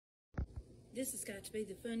This has got to be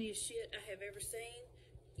the funniest shit I have ever seen.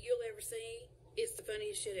 You'll ever see. It's the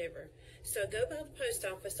funniest shit ever. So I go by the post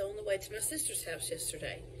office on the way to my sister's house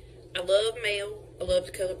yesterday. I love mail. I love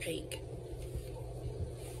the color pink.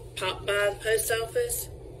 Pop by the post office.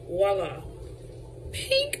 Voila.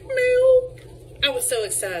 Pink mail. I was so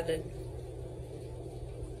excited.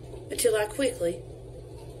 Until I quickly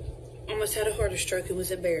almost had a heart stroke and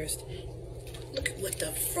was embarrassed. Look at what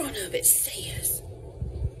the front of it says.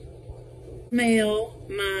 Smell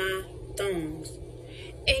my thongs.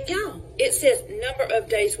 And y'all, it says number of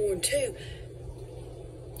days worn too.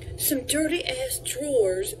 Some dirty ass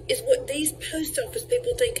drawers is what these post office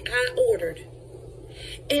people think I ordered.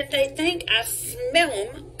 And they think I smell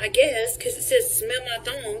them, I guess, because it says smell my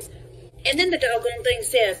thongs. And then the doggone thing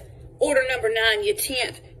says, order number 9, your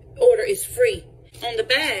 10th order is free. On the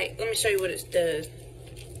back, let me show you what it does.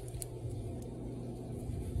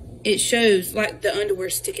 It shows like the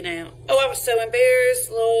underwear sticking out. Oh, I was so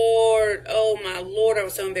embarrassed, Lord. Oh, my Lord, I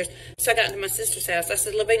was so embarrassed. So I got into my sister's house. I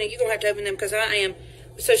said, Lavina, you're going to have to open them because I am.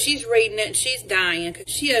 So she's reading it and she's dying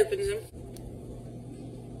because she opens them.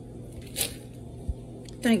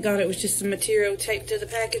 Thank God it was just some material taped to the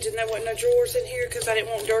package and there wasn't no drawers in here because I didn't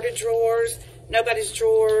want dirty drawers, nobody's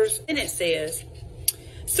drawers. And it says,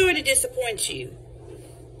 sorry to disappoint you.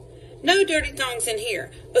 No dirty thongs in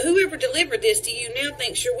here, but whoever delivered this to you now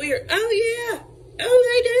thinks you're weird. Oh, yeah.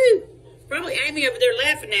 Oh, they do. Probably Amy over there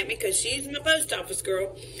laughing at me because she's my post office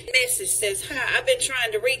girl. The message says, hi, I've been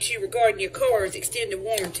trying to reach you regarding your car's extended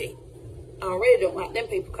warranty. I already don't like them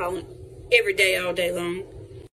people calling every day, all day long.